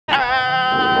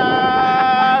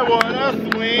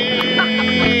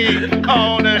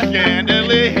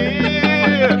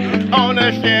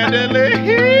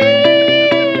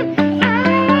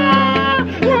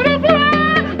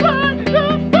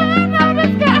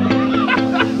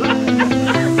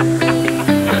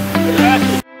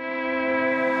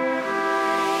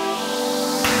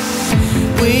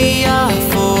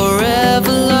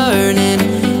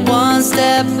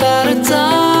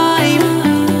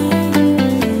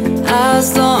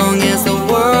as long as the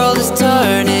world is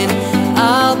turning,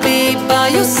 I'll be by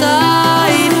your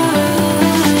side.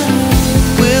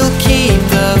 We'll keep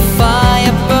the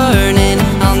fire burning,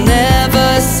 I'll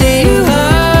never see you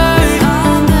hurt.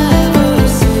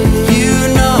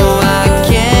 You know I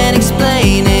can't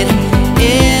explain it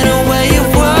in a way of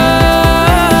words.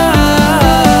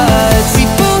 We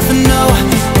both know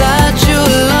that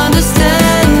you'll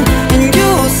understand, and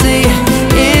you'll see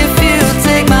if you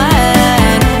take my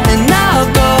hand, and I'll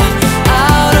go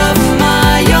out of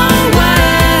my own way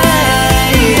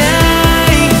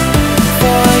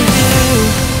for you.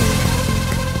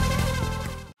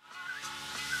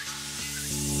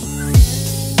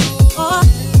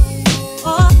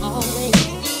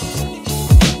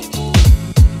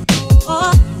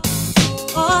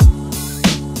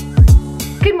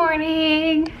 Good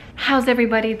morning. How's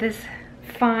everybody this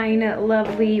fine,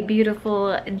 lovely,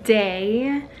 beautiful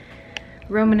day?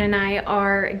 Roman and I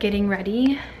are getting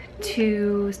ready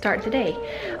to start the day.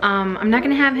 I'm not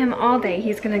gonna have him all day.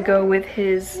 He's gonna go with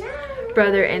his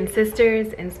brother and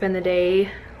sisters and spend the day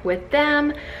with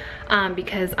them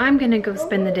because I'm gonna go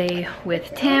spend the day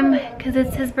with Tim because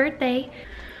it's his birthday.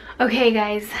 Okay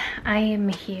guys, I am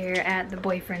here at the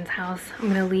boyfriend's house. I'm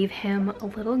gonna leave him a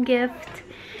little gift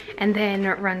and then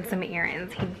run some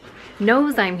errands. He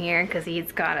knows I'm here because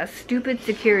he's got a stupid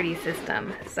security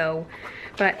system. So,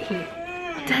 but he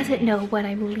doesn't know what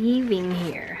I'm leaving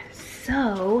here.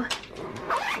 So,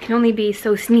 I can only be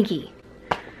so sneaky.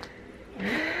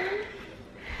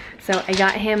 So I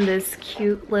got him this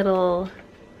cute little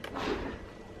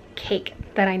cake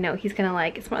that I know he's gonna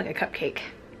like. It's more like a cupcake.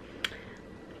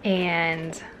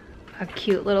 And a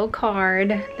cute little card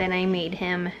that I made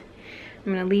him.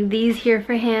 I'm gonna leave these here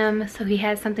for him so he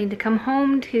has something to come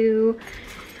home to.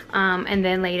 And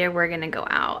then later we're gonna go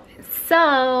out.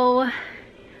 So,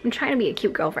 I'm trying to be a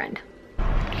cute girlfriend.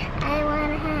 I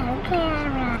wanna have a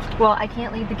camera. Well, I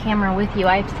can't leave the camera with you.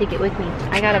 I have to take it with me.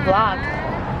 I got a vlog.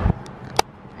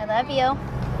 I love you.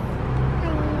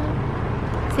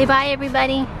 Say bye,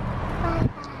 everybody. Bye.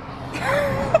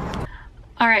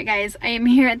 All right, guys, I am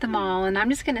here at the mall, and I'm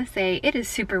just gonna say it is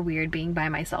super weird being by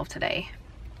myself today.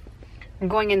 I'm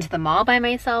going into the mall by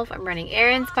myself. I'm running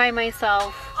errands by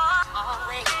myself.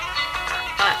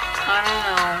 I don't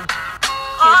know.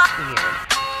 It's weird.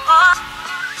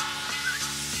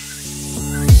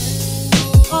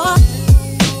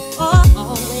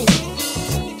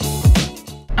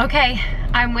 Okay,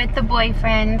 I'm with the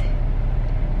boyfriend.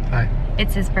 Hi.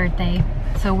 It's his birthday.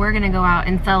 So we're gonna go out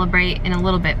and celebrate in a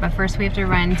little bit, but first we have to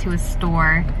run to a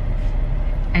store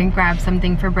and grab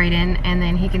something for Brayden, and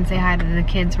then he can say hi to the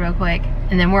kids real quick,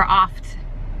 and then we're off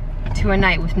to a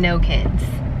night with no kids.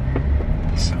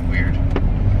 So weird.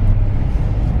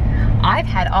 I've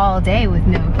had all day with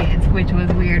no kids, which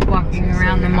was weird, walking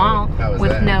around the mall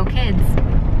with no kids.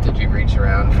 Did you reach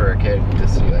around for a kid to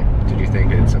see, like, did you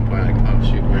think at some point, like, oh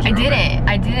shoot, where's Roman?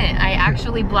 I didn't. I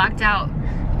actually blocked out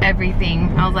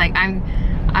everything. I was like, I'm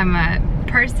a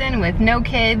person with no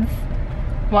kids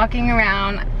walking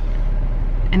around,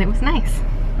 and it was nice.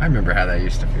 I remember how that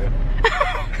used to feel.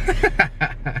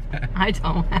 I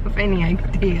don't have any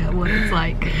idea what it's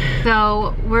like.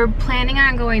 So we're planning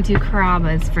on going to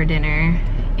Carrabba's for dinner,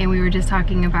 and we were just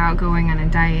talking about going on a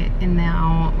diet, and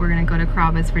now we're gonna go to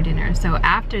Carrabba's for dinner. So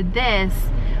after this,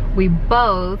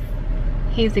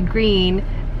 he's agreed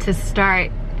to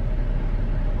start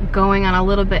going on a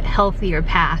little bit healthier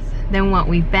path than what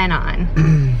we've been on.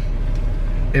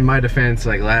 In my defense,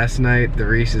 like last night, the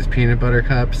Reese's peanut butter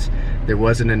cups, there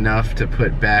wasn't enough to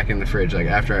put back in the fridge, like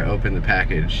after I opened the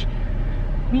package.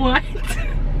 What?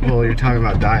 Well, you're talking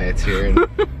about diets here. And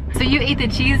so you ate the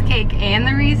cheesecake and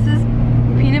the Reese's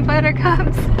peanut butter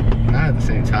cups? not at the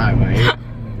same time. I ate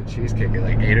the cheesecake at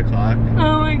like 8 o'clock.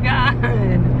 Oh my God.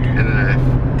 And then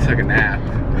I took a nap.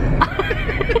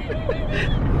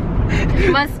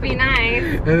 Must be nice.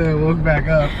 And then I woke back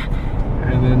up.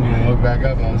 And then when I woke back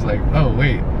up, I was like, oh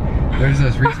wait, there's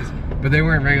those Reese's. But they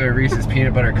weren't regular Reese's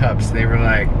peanut butter cups. They were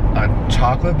like a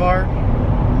chocolate bar,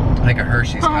 like a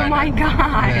Hershey's kind of. Oh my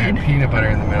God. And peanut butter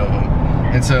in the middle of them.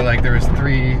 And so like there was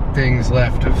 3 things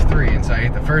left of 3. And so I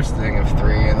ate the first thing of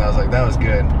 3, and I was like, that was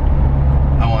good.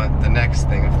 I want the next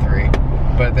thing of 3.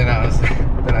 But then I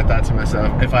thought to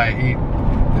myself, if I eat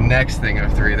the next thing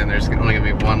of 3, then there's only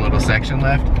gonna be 1 little section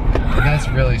left. And that's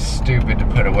really stupid to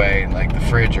put away in like the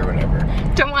fridge or whatever.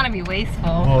 Don't want to be wasteful.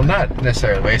 Well, not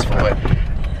necessarily wasteful, but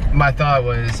my thought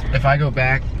was if I go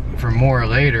back for more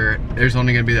later, there's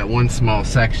only gonna be that 1 small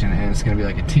section, and it's gonna be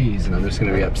like a tease, and I'm just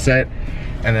gonna be upset,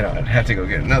 and then I'd have to go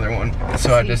get another one.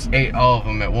 So I just ate all of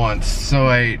them at once. So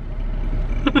I ate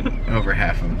over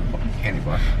half of them. candy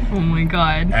bar. Oh my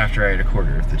god. After I ate a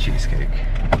quarter of the cheesecake.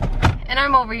 And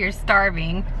I'm over here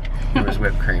starving. There was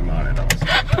whipped cream on it also.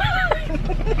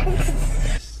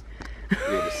 You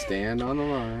had to stand on the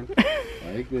line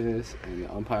like this, and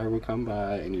the umpire would come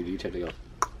by, and you'd each have to go.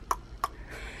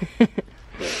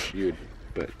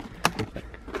 But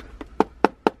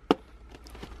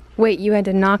Wait, you had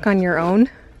to knock on your own?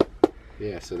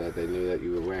 yeah, so that they knew that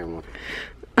you were wearing one.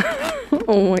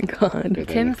 Oh my god. But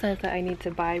Tim then- says that I need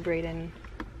to buy Brayden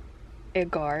a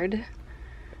guard.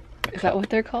 Is that what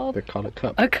they're called? They're called a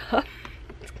cup. A cup.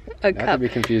 A Not cup. to be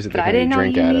confused with But the I thing didn't you know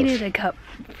drink you out needed of. a cup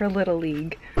for Little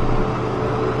League.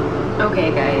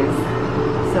 Okay guys,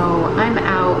 so I'm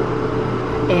out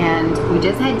and we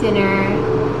just had dinner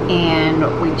and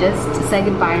we just said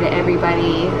goodbye to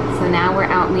everybody. So now we're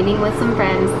out meeting with some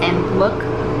friends and look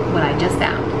what I just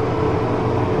found.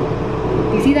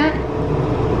 You see that?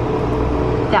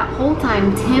 That whole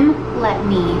time Tim let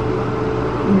me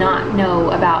not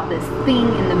know about this thing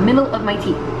in the middle of my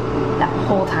teeth. That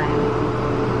whole time.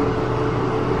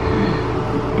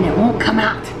 And it won't come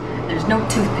out. There's no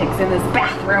toothpicks in this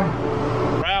bathroom.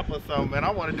 Rap or something, man.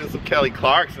 I want to do some Kelly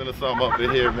Clarkson or something up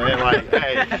in here, man. Like,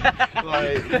 hey,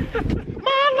 like,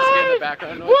 my life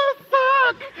will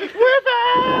suck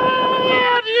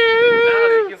without you. Now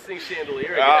they can sing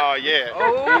Chandelier again. Oh yeah.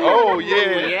 Oh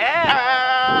yeah.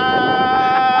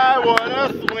 I wanna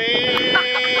swing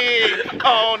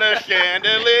on a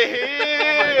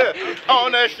chandelier,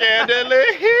 on a chandelier.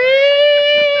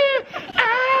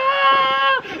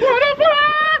 I wanna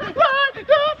fly like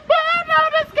the bird on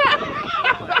the sky.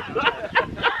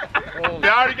 I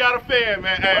already got a fan,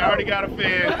 man. Hey, I already got a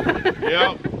fan.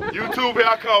 Yep. YouTube, here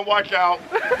I come. Watch out.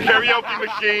 Karaoke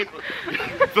machine.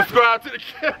 Subscribe to the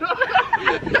channel.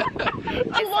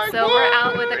 So we're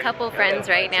out with a couple friends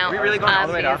right now,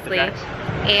 obviously,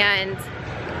 and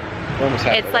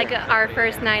it's like our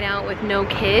first night out with no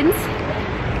kids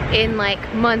in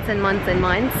like months and months and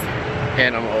months.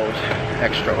 And I'm old,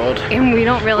 extra old. And we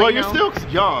don't really Well, know. you're still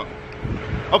young.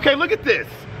 Okay, look at this.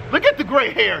 Look at the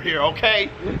gray hair here, okay?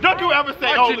 Don't you ever say,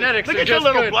 Our oh, genetics look are at your just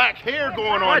little good. black hair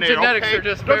going Our on there, genetics okay? are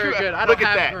just Don't very you- good. I look don't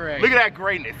at have that. gray. Look at that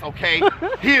grayness, okay?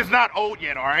 He is not old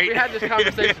yet, all right? We had this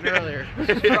conversation earlier.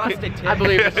 I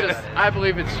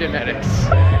believe it's genetics.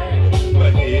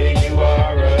 But here you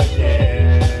are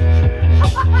again.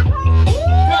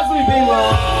 'Cause we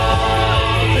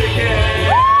belong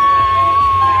together.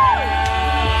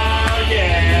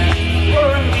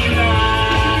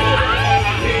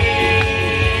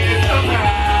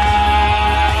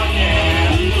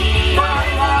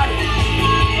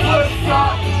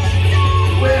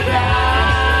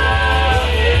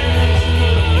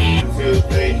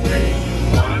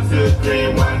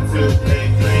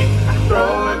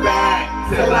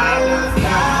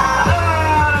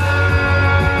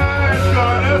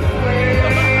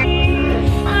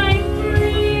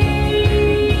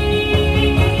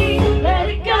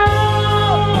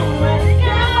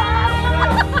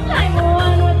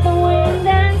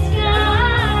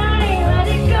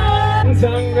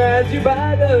 Tongue grabs you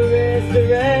by the wrist,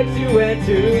 directs you where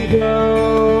to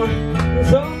go.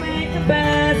 So make the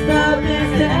best of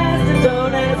this test and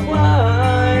don't ask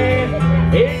why.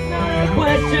 It's not a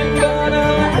question but a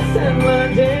lesson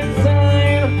learned in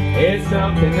time. It's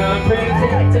something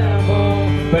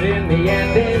unpredictable, but in the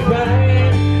end it's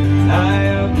right. I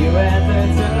hope you at the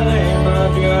time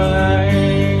of your life.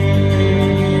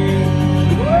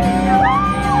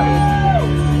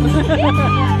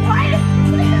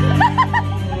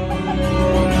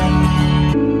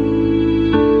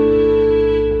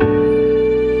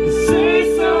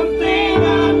 Say something,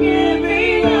 I'm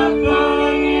giving up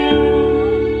on you.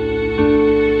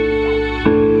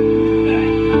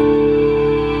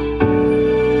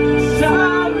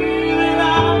 Sorry that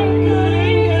I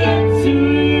couldn't get to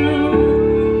you.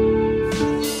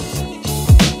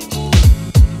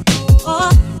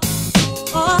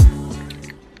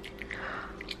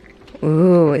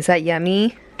 Ooh, is that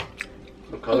yummy?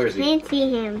 What color is he? Can't see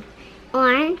him.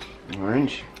 Orange.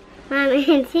 Orange. Mom,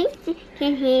 can see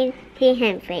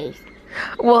his face.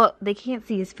 Well, they can't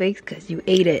see his face because you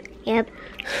ate it. Yep.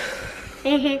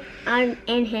 And his arm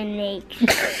and his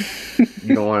legs.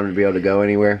 You don't want him to be able to go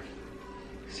anywhere?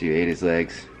 So you ate his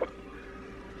legs.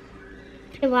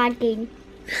 Walking.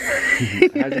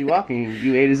 How's he walking?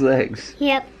 You ate his legs.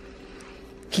 Yep.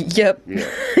 Yep. Yeah.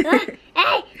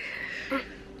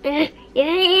 Hey! You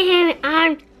didn't have an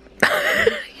arm.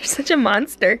 You're such a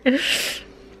monster.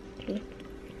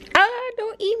 Ah,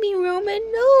 don't eat me, Roman.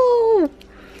 No.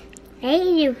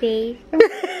 Hey, you face.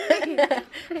 I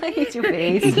hate your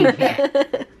face.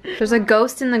 There's a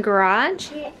ghost in the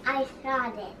garage? I saw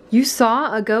it. You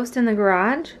saw a ghost in the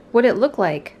garage? What'd it look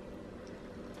like?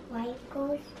 White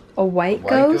ghost. A white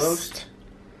ghost?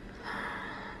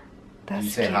 That's Did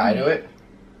you say scary. hi to it?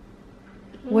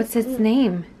 What's its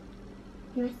name?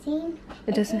 You seen?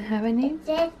 It doesn't have a name?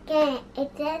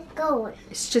 It says ghost.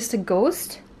 It's just a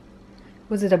ghost?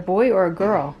 Was it a boy or a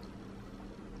girl?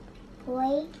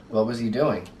 Boy, What was he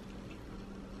doing?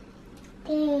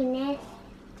 doing this.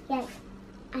 Yes,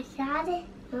 I saw it.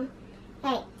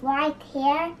 Like right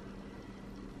here.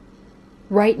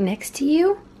 Right next to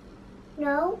you?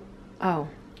 No, Oh.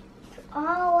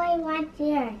 all the way right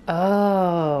there.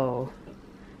 Oh.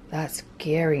 That's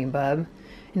scary, bub.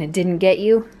 And it didn't get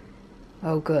you?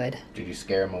 Oh, good. Did you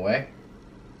scare him away?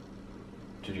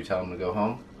 Did you tell him to go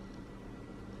home?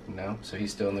 No? So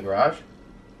he's still in the garage?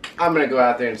 I'm gonna go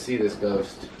out there and see this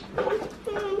ghost.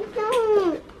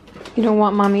 You don't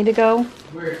want mommy to go?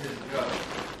 Where is this ghost?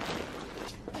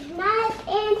 It's not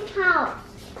in house.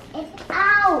 It's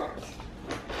out.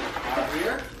 Out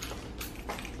here?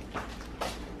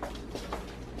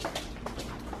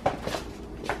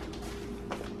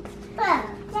 Oh,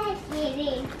 that's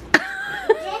it.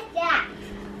 Just that.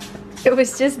 It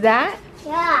was just that? A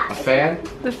Yeah. fan?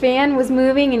 The fan was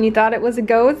moving and you thought it was a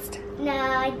ghost?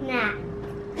 No, it's not.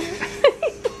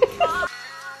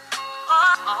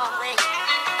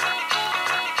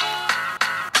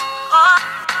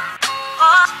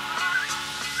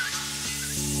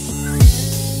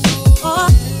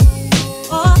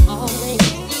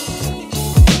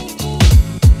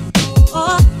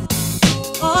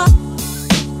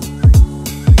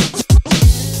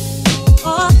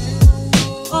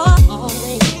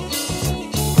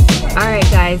 Alright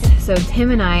guys, so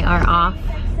Tim and I are off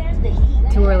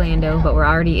to Orlando, but we're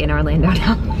already in Orlando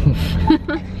now.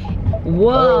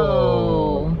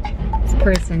 Whoa! This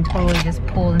person totally just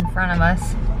pulled in front of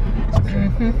us.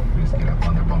 Just get up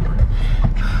on the bumper.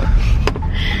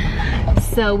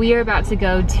 So we are about to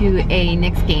go to a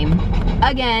Knicks game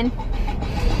again.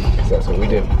 That's what we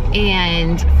do.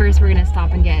 And first we're gonna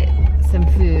stop and get some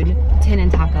food, tin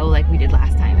and taco like we did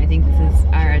last time. I think this is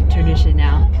our tradition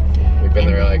now. We've been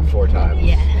And there like 4 times.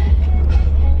 Yeah.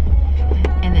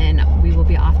 And then we will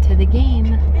be off to the game.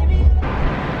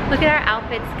 Look at our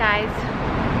outfits, guys.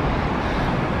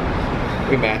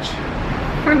 We match.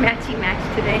 We're matchy-match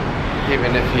today.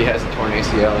 Even if he has a torn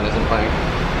ACL and isn't playing.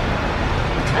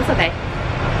 That's okay.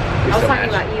 We I was still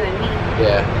talking match. about you and me.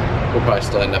 Yeah. We'll probably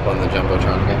still end up on the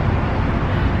Jumbotron again.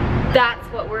 That's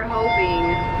what we're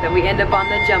hoping, that we end up on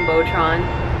the Jumbotron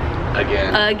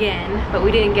Again. but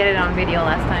we didn't get it on video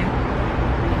last time.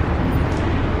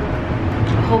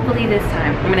 Hopefully this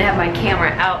time, I'm gonna have my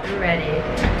camera out and ready.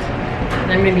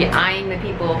 And I'm gonna be eyeing the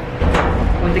people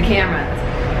with the cameras.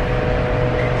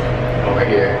 Over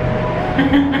here.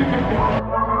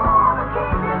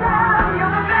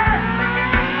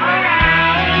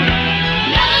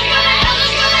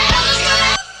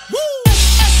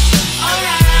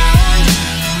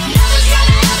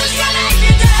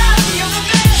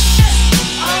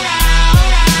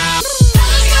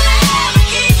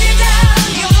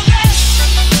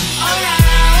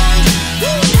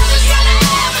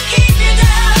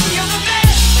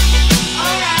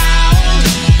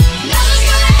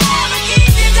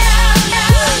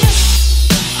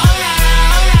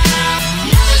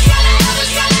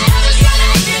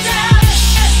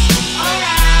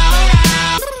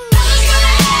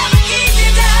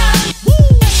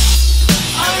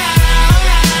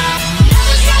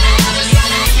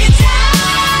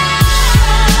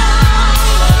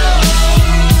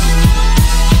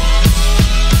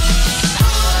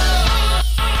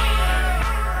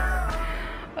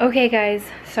 Okay guys,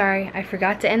 sorry, I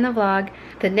forgot to end the vlog.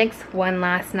 The Knicks won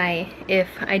last night. If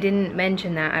I didn't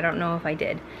mention that, I don't know if I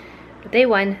did. But they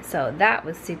won, so that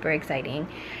was super exciting.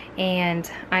 And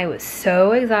I was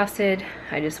so exhausted,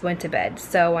 I just went to bed.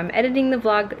 So I'm editing the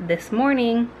vlog this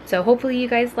morning. So hopefully you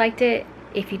guys liked it.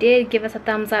 If you did, give us a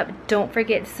thumbs up. Don't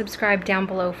forget to subscribe down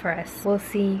below for us. We'll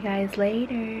see you guys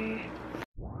later.